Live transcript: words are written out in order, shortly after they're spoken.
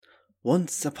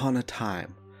Once upon a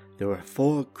time, there were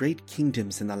 4 great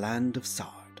kingdoms in the land of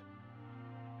Sard.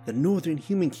 The northern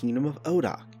human kingdom of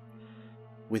Odak,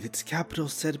 with its capital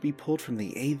said to be pulled from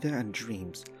the Aether and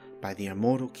Dreams by the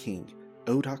immortal king,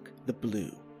 Odak the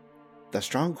Blue. The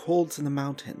strongholds in the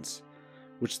mountains,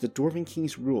 which the Dwarven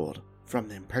kings ruled from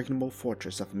the impregnable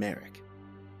fortress of Merrick.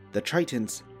 The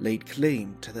Tritons laid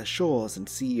claim to the shores and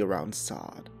sea around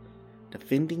Sard,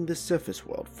 defending the surface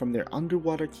world from their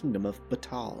underwater kingdom of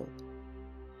Batal.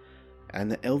 And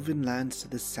the elven lands to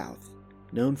the south,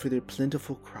 known for their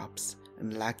plentiful crops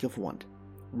and lack of want,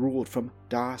 ruled from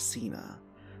Darsina,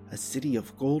 a city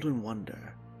of golden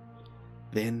wonder.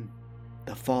 Then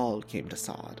the fall came to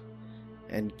Sard,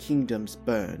 and kingdoms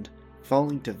burned,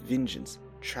 falling to vengeance,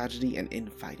 tragedy, and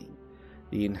infighting.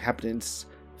 The inhabitants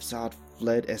of Sard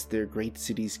fled as their great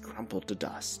cities crumbled to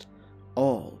dust,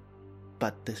 all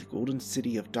but the golden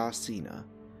city of Darsina.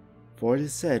 For it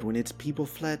is said when its people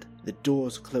fled, the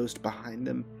doors closed behind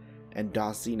them, and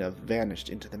Darsina vanished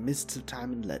into the mists of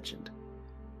time and legend.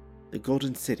 The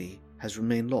Golden City has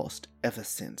remained lost ever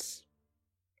since.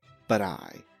 But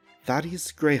I,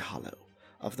 Thaddeus Greyhollow,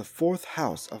 of the 4th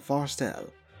House of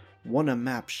Varsel, won a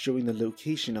map showing the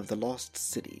location of the lost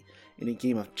city in a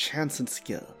game of chance and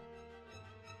skill.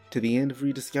 To the end of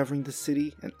rediscovering the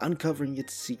city and uncovering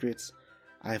its secrets,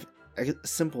 I have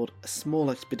assembled a small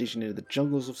expedition into the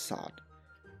jungles of Sard.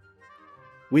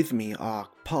 With me are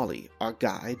Polly, our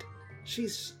guide. She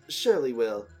surely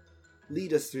will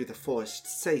lead us through the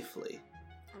forest safely.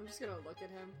 I'm just gonna look at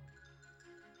him.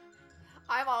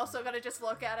 I'm also gonna just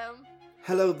look at him.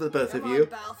 Hello, the both Come of you. on,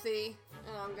 Balthy.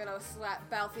 And I'm gonna slap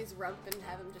Balthy's rump and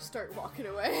have him just start walking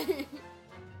away.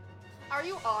 Are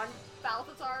you on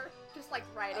Balthazar? Just like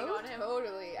riding on him?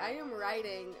 Totally. I am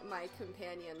riding my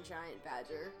companion, Giant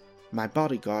Badger. My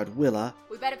bodyguard, Willa.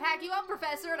 We better pack you up,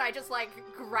 Professor, and I just like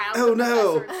grab Oh, the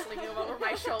no. Professor and sling him over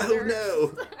my shoulder. Oh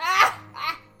no!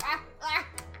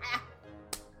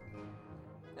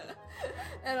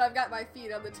 And I've got my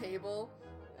feet on the table,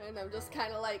 and I'm just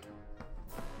kind of like...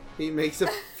 He makes a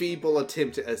feeble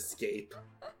attempt to escape.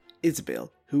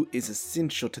 Isabel, who is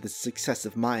essential to the success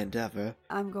of my endeavor.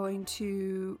 I'm going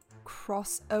to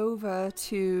cross over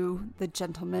to the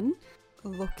gentleman,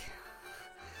 look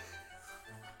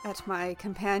at my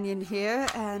companion here,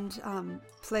 and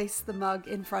place the mug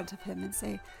in front of him and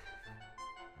say,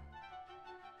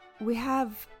 "We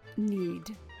have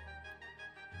need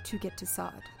to get to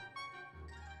Sard,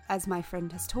 as my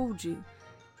friend has told you.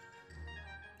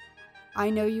 I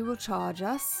know you will charge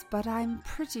us, but I'm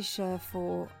pretty sure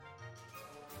for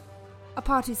a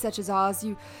party such as ours,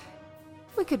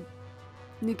 we could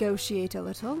negotiate a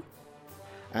little."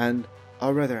 And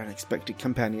our rather unexpected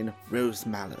companion, Rose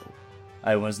Mallow.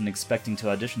 I wasn't expecting to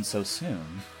audition so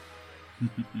soon.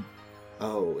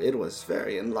 Oh, it was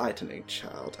very enlightening,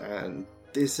 child, and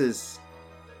this is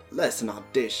less an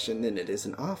audition than it is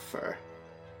an offer.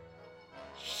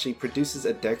 She produces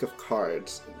a deck of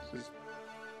cards.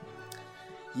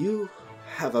 You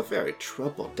have a very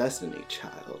troubled destiny,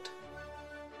 child.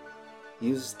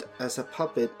 Used as a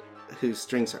puppet whose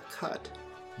strings are cut.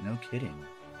 No kidding.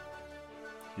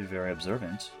 You're very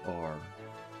observant, or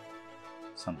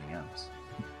something else.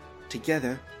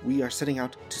 Together, we are setting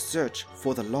out to search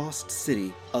for the lost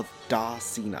city of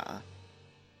Darsina.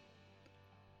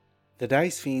 The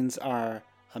Dice Fiends are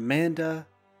Amanda,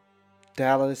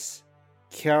 Dallas,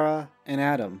 Kiara, and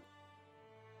Adam.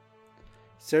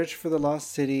 Search for the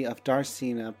Lost City of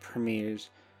Darsina premieres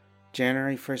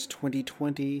January 1st,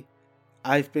 2020.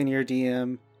 I've been your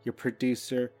DM, your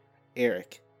producer,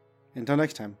 Eric. Until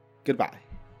next time, goodbye.